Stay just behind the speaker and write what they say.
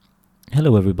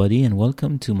Hello, everybody, and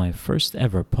welcome to my first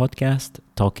ever podcast,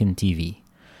 Talkin' TV.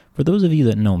 For those of you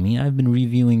that know me, I've been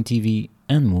reviewing TV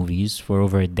and movies for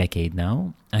over a decade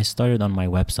now. I started on my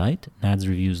website,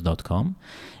 nadsreviews.com,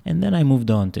 and then I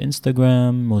moved on to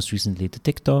Instagram, most recently to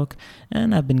TikTok,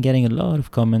 and I've been getting a lot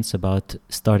of comments about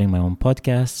starting my own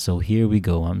podcast, so here we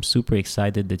go. I'm super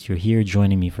excited that you're here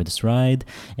joining me for this ride,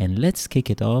 and let's kick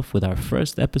it off with our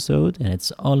first episode, and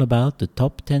it's all about the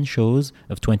top 10 shows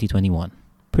of 2021.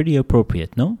 Pretty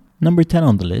appropriate, no? Number 10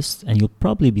 on the list, and you'll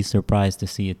probably be surprised to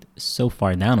see it so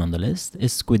far down on the list,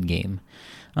 is Squid Game.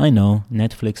 I know,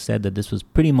 Netflix said that this was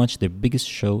pretty much their biggest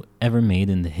show ever made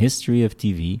in the history of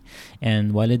TV,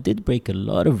 and while it did break a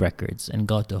lot of records and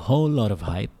got a whole lot of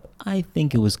hype, I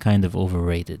think it was kind of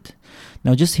overrated.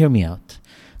 Now just hear me out.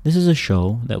 This is a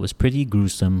show that was pretty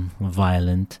gruesome,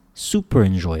 violent, super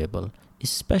enjoyable.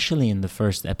 Especially in the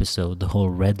first episode, the whole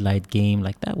red light game,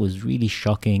 that was really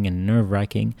shocking and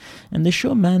nerve-wracking, and the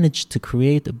show managed to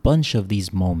create a bunch of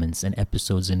these moments and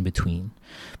episodes in between.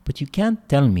 But you can't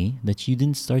tell me that you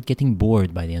didn't start getting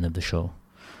bored by the end of the show.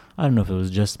 I don't know if it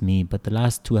was just me, but the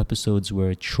last 2 episodes were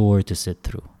a chore to sit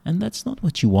through. And that's not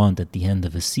what you want at the end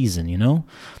of a season, you know?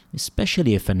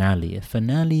 Especially a finale. A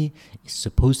finale is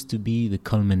supposed to be the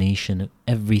culmination of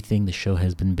everything the show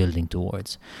has been building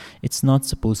towards. It's not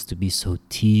supposed to be so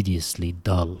tediously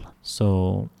dull.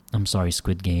 So, I'm sorry,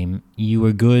 Squid Game. You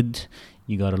were good.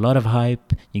 You got a lot of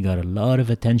hype. You got a lot of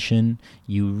attention.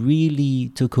 You really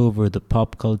took over the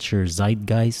pop culture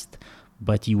zeitgeist.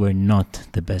 But you were not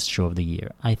the best show of the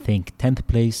year. I think 10th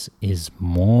place is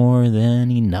more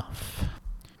than enough.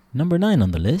 Number 9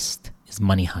 on the list is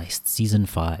Money Heist, Season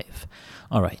 5.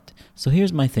 Alright, so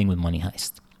here's my thing with Money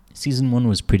Heist. Season 1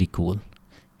 was pretty cool.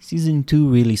 Season 2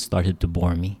 really started to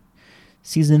bore me.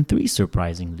 Season 3,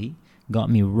 surprisingly, got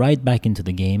me right back into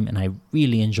the game, and I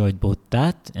really enjoyed both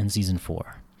that and Season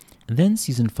 4. Then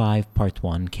Season 5 Part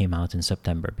 1 came out in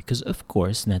September because, of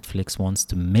course, Netflix wants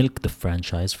to milk the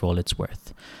franchise for all it's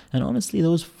worth. And honestly,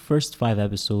 those first 5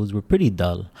 episodes were pretty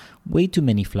dull. Way too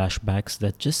many flashbacks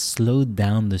that just slowed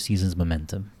down the season's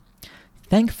momentum.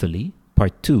 Thankfully,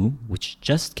 Part 2, which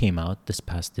just came out this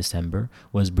past December,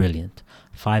 was brilliant.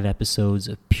 5 episodes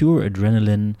of pure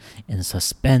adrenaline and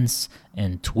suspense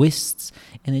and twists,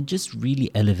 and it just really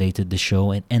elevated the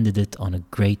show and ended it on a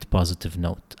great positive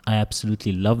note. I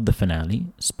absolutely loved the finale.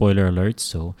 Spoiler alert,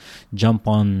 so jump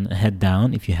on head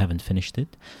down if you haven't finished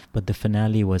it. But the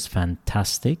finale was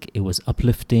fantastic. It was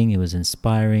uplifting. It was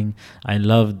inspiring. I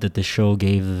loved that the show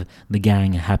gave the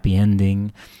gang a happy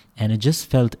ending. And it just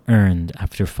felt earned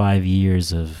after 5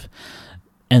 years of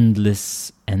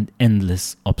endless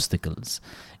obstacles.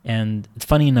 And it's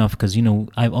funny enough because,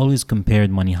 I've always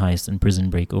compared Money Heist and Prison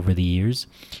Break over the years.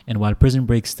 And while Prison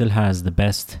Break still has the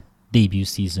best debut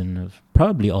season of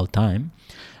probably all time,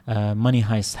 Money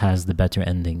Heist has the better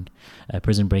ending.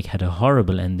 Prison Break had a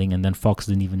horrible ending, and then Fox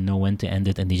didn't even know when to end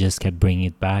it, and they just kept bringing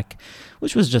it back,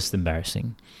 which was just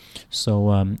embarrassing.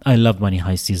 So I love Money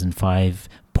Heist Season 5,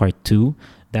 Part 2.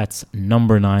 That's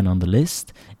number 9 on the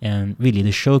list, and really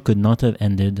the show could not have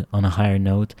ended on a higher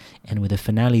note, and with a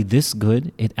finale this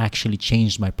good, it actually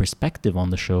changed my perspective on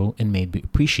the show and made me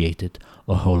appreciate it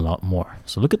a whole lot more.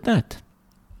 So look at that.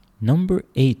 Number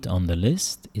 8 on the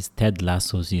list is Ted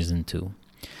Lasso Season 2.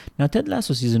 Now, Ted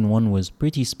Lasso Season 1 was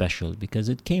pretty special because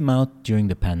it came out during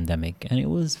the pandemic, and it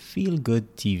was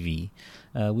feel-good TV.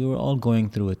 We were all going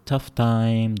through a tough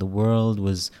time, the world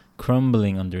was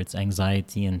crumbling under its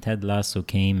anxiety, and Ted Lasso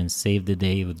came and saved the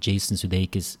day with Jason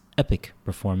Sudeikis' epic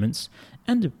performance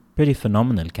and a pretty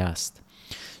phenomenal cast.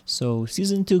 So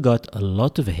Season 2 got a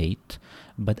lot of hate,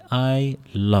 but I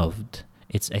loved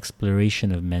its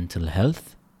exploration of mental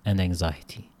health and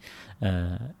anxiety.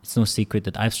 It's no secret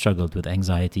that I've struggled with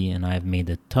anxiety, and I've made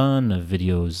a ton of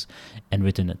videos and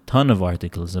written a ton of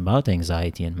articles about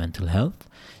anxiety and mental health.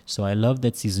 So I love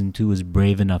that Season 2 was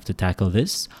brave enough to tackle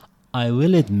this. I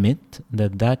will admit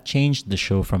that changed the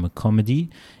show from a comedy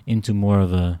into more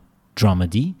of a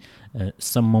dramedy.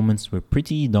 Some moments were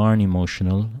pretty darn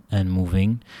emotional and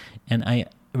moving, and I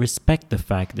respect the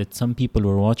fact that some people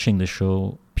were watching the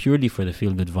show purely for the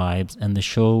feel-good vibes, and the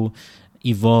show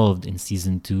evolved in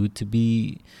Season 2 to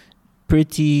be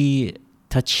pretty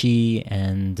touchy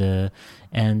and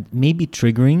maybe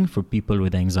triggering for people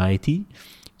with anxiety.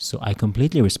 So I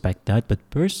completely respect that, but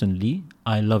personally,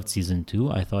 I loved Season 2.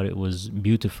 I thought it was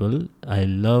beautiful. I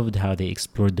loved how they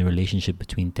explored the relationship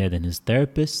between Ted and his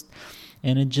therapist,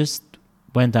 and it just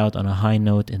went out on a high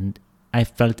note, and I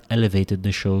felt elevated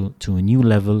the show to a new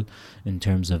level in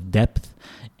terms of depth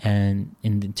and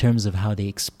in terms of how they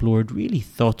explored really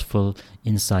thoughtful,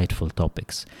 insightful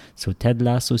topics. So Ted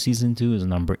Lasso Season 2 is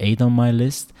number 8 on my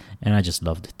list, and I just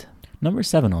loved it. Number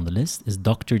 7 on the list is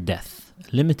Dr. Death,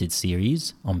 a limited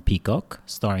series on Peacock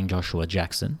starring Joshua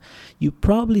Jackson. You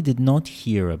probably did not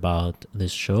hear about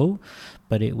this show,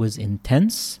 but it was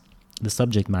intense. The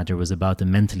subject matter was about a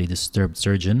mentally disturbed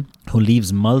surgeon who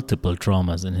leaves multiple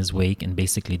traumas in his wake and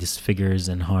basically disfigures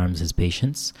and harms his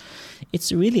patients.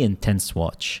 It's a really intense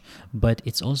watch, but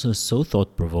it's also so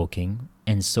thought-provoking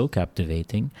and so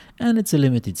captivating, and it's a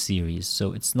limited series,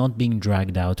 so it's not being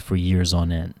dragged out for years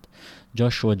on end.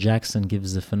 Joshua Jackson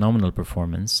gives a phenomenal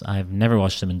performance. I've never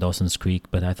watched him in Dawson's Creek,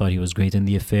 but I thought he was great in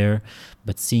The Affair.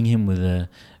 But seeing him with a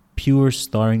pure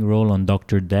starring role on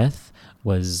Dr. Death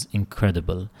was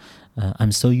incredible.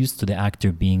 I'm so used to the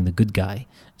actor being the good guy,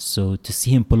 so to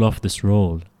see him pull off this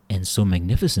role and so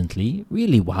magnificently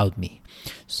really wowed me.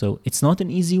 So it's not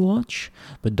an easy watch,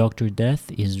 but Dr.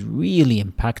 Death is really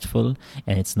impactful,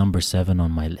 and it's number 7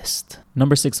 on my list.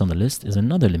 Number 6 on the list is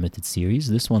another limited series.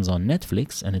 This one's on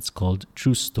Netflix, and it's called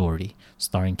True Story,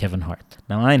 starring Kevin Hart.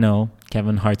 Now I know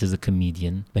Kevin Hart is a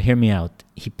comedian, but hear me out.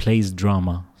 He plays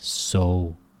drama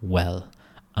so well.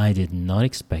 I did not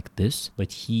expect this,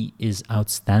 but he is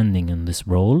outstanding in this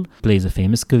role. Plays a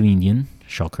famous comedian,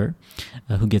 shocker,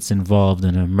 who gets involved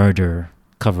in a murder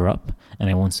cover-up, and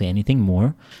I won't say anything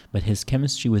more, but his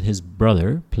chemistry with his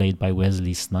brother, played by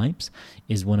Wesley Snipes,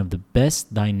 is one of the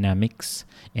best dynamics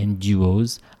and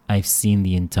duos I've seen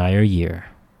the entire year.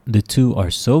 The two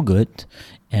are so good,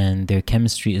 and their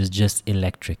chemistry is just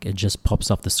electric. It just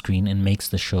pops off the screen and makes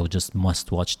the show just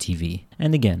must-watch TV.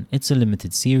 And again, it's a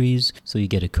limited series, so you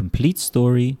get a complete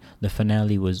story. The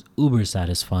finale was uber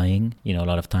satisfying. You know, a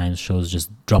lot of times shows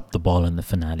just drop the ball in the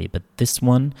finale, but this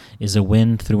one is a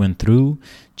win through and through.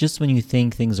 Just when you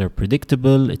think things are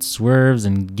predictable, it swerves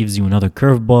and gives you another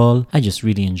curveball. I just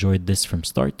really enjoyed this from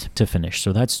start to finish.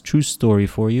 So that's True Story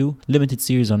for you. Limited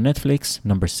series on Netflix,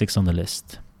 number 6 on the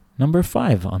list. Number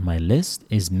 5 on my list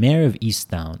is Mare of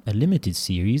Easttown, a limited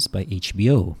series by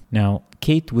HBO. Now,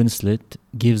 Kate Winslet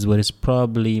gives what is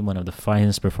probably one of the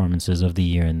finest performances of the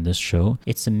year in this show.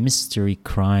 It's a mystery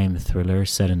crime thriller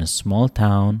set in a small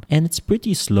town, and it's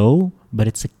pretty slow, but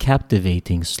it's a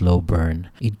captivating slow burn.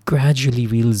 It gradually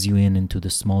reels you into the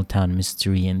small town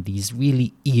mystery and these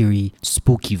really eerie,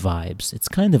 spooky vibes. It's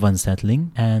kind of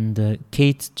unsettling, and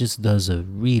Kate just does a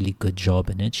really good job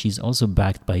in it. She's also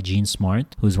backed by Jean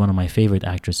Smart, who's one of my favorite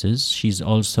actresses. She's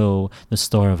also the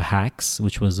star of Hacks,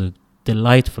 which was a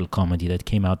delightful comedy that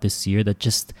came out this year that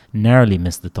just narrowly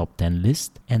missed the top 10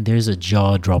 list. And there's a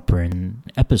jaw dropper in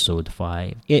episode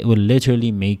 5. It will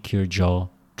literally make your jaw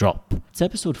drop. It's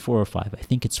episode 4 or 5. I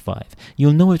think it's 5.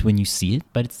 You'll know it when you see it,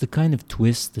 but it's the kind of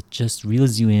twist that just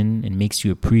reels you in and makes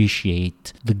you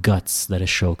appreciate the guts that a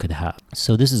show could have.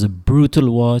 So this is a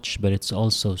brutal watch, but it's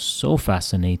also so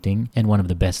fascinating and one of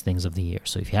the best things of the year.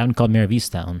 So if you haven't caught Mare of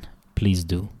Easttown, please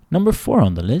do. Number 4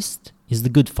 on the list is The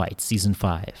Good Fight, Season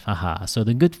 5. So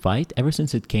The Good Fight, ever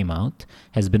since it came out,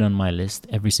 has been on my list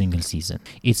every single season.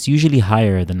 It's usually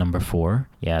higher than number 4.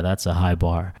 Yeah, that's a high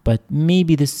bar. But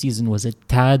maybe this season was a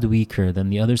tad weaker than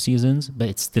the other seasons, but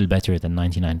it's still better than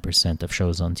 99% of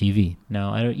shows on TV.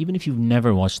 Now, even if you've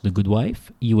never watched The Good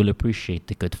Wife, you will appreciate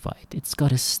The Good Fight. It's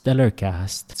got a stellar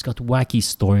cast. It's got wacky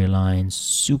storylines,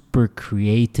 super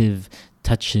creative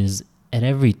touches at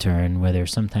every turn, whether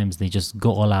sometimes they just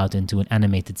go all out into an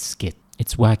animated skit.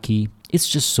 It's wacky. It's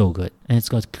just so good. And it's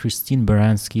got Christine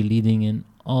Baranski leading an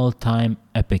all-time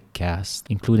epic cast,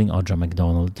 including Audra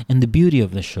McDonald. And the beauty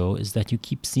of the show is that you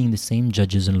keep seeing the same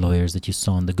judges and lawyers that you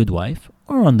saw on The Good Wife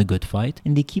or on The Good Fight,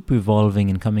 and they keep revolving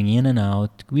and coming in and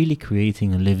out, really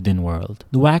creating a lived-in world.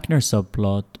 The Wagner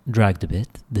subplot dragged a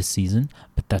bit this season,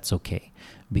 but that's okay,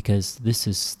 because this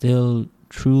is still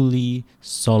truly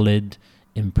solid,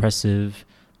 impressive,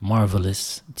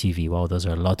 marvelous TV. Wow, those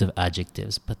are a lot of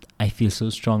adjectives, but I feel so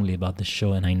strongly about the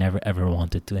show and I never ever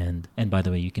want it to end. And by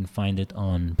the way, you can find it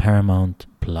on Paramount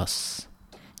Plus.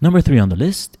 Number 3 on the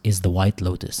list is The White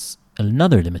Lotus,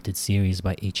 another limited series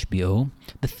by HBO.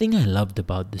 The thing I loved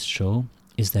about this show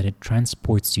is that it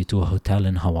transports you to a hotel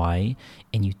in Hawaii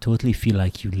and you totally feel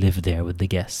like you live there with the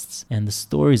guests. And the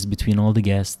stories between all the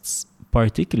guests,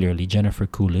 particularly Jennifer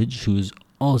Coolidge, who's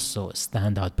also a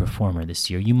standout performer this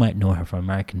year. You might know her from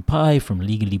American Pie, from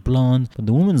Legally Blonde, but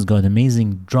the woman's got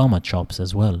amazing drama chops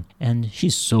as well. And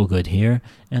she's so good here.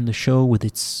 And the show with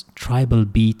its tribal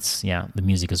beats, yeah, the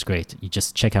music is great. You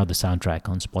just check out the soundtrack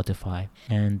on Spotify.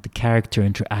 And the character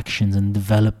interactions and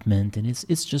development, and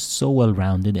it's just so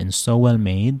well-rounded and so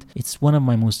well-made. It's one of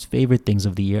my most favorite things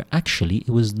of the year. Actually, it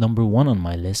was number one on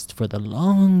my list for the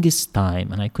longest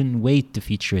time, and I couldn't wait to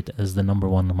feature it as the number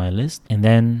one on my list. And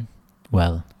then,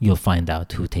 well, you'll find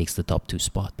out who takes the top 2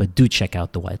 spot. But do check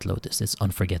out The White Lotus. It's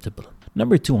unforgettable.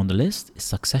 Number 2 on the list is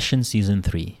Succession Season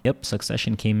 3. Yep,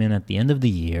 Succession came in at the end of the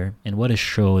year, and what a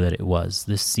show that it was.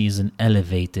 This season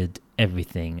elevated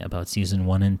everything about Season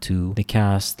 1 and 2. The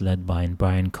cast, led by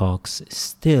Brian Cox, is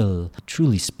still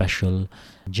truly special.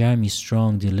 Jeremy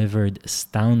Strong delivered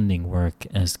astounding work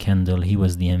as Kendall. He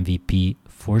was the MVP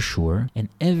for sure. And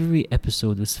every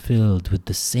episode was filled with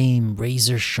the same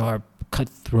razor-sharp,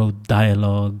 cutthroat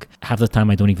dialogue. Half the time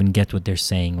I don't even get what they're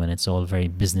saying when it's all very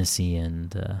businessy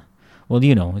and... well,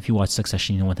 you know, if you watch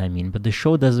Succession, you know what I mean. But the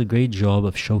show does a great job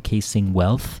of showcasing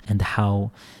wealth and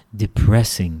how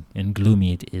depressing and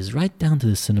gloomy it is, right down to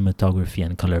the cinematography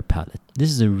and color palette. This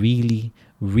is a really,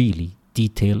 really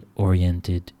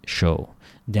detail-oriented show,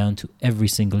 down to every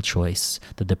single choice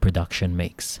that the production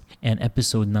makes. And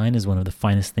episode 9 is one of the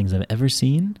finest things I've ever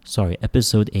seen. Sorry,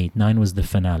 episode 8. 9 was the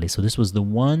finale. So this was the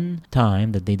one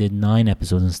time that they did 9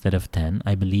 episodes instead of 10.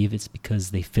 I believe it's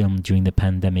because they filmed during the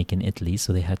pandemic in Italy,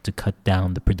 so they had to cut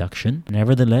down the production.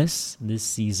 Nevertheless, this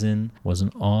season was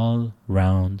an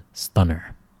all-round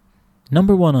stunner.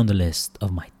 Number 1 on the list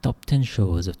of my top 10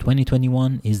 shows of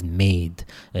 2021 is Made,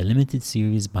 a limited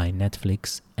series by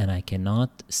Netflix, and I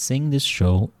cannot sing this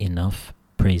show enough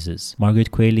praises. Margaret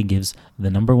Qualley gives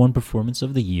the number 1 performance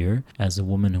of the year as a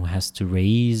woman who has to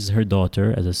raise her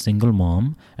daughter as a single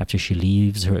mom after she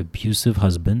leaves her abusive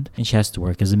husband, and she has to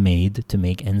work as a maid to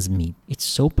make ends meet. It's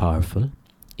so powerful.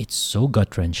 It's so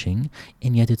gut-wrenching,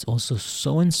 and yet it's also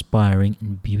so inspiring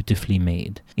and beautifully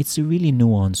made. It's a really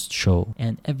nuanced show,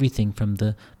 and everything from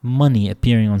the money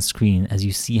appearing on screen as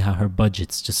you see how her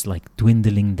budget's just like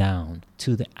dwindling down,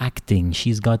 to the acting.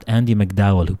 She's got Andie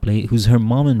MacDowell, who's her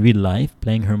mom in real life,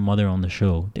 playing her mother on the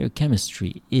show. Their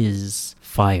chemistry is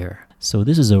fire. So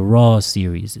this is a raw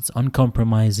series. It's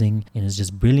uncompromising, and it's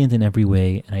just brilliant in every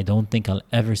way, and I don't think I'll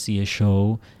ever see a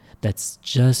show that's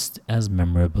just as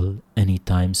memorable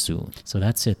anytime soon. So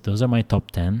that's it. Those are my top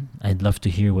 10. I'd love to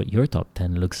hear what your top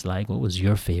 10 looks like. What was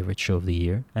your favorite show of the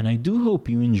year? And I do hope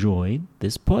you enjoyed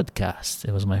this podcast.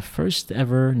 It was my first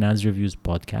ever Nads Reviews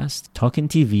podcast, talking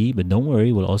TV, but don't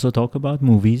worry, we'll also talk about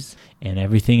movies and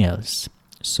everything else.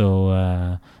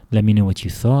 So let me know what you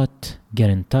thought.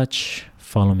 Get in touch.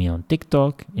 Follow me on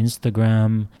TikTok,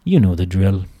 Instagram. You know the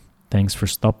drill. Thanks for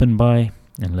stopping by,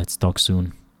 and let's talk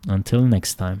soon. Until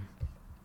next time.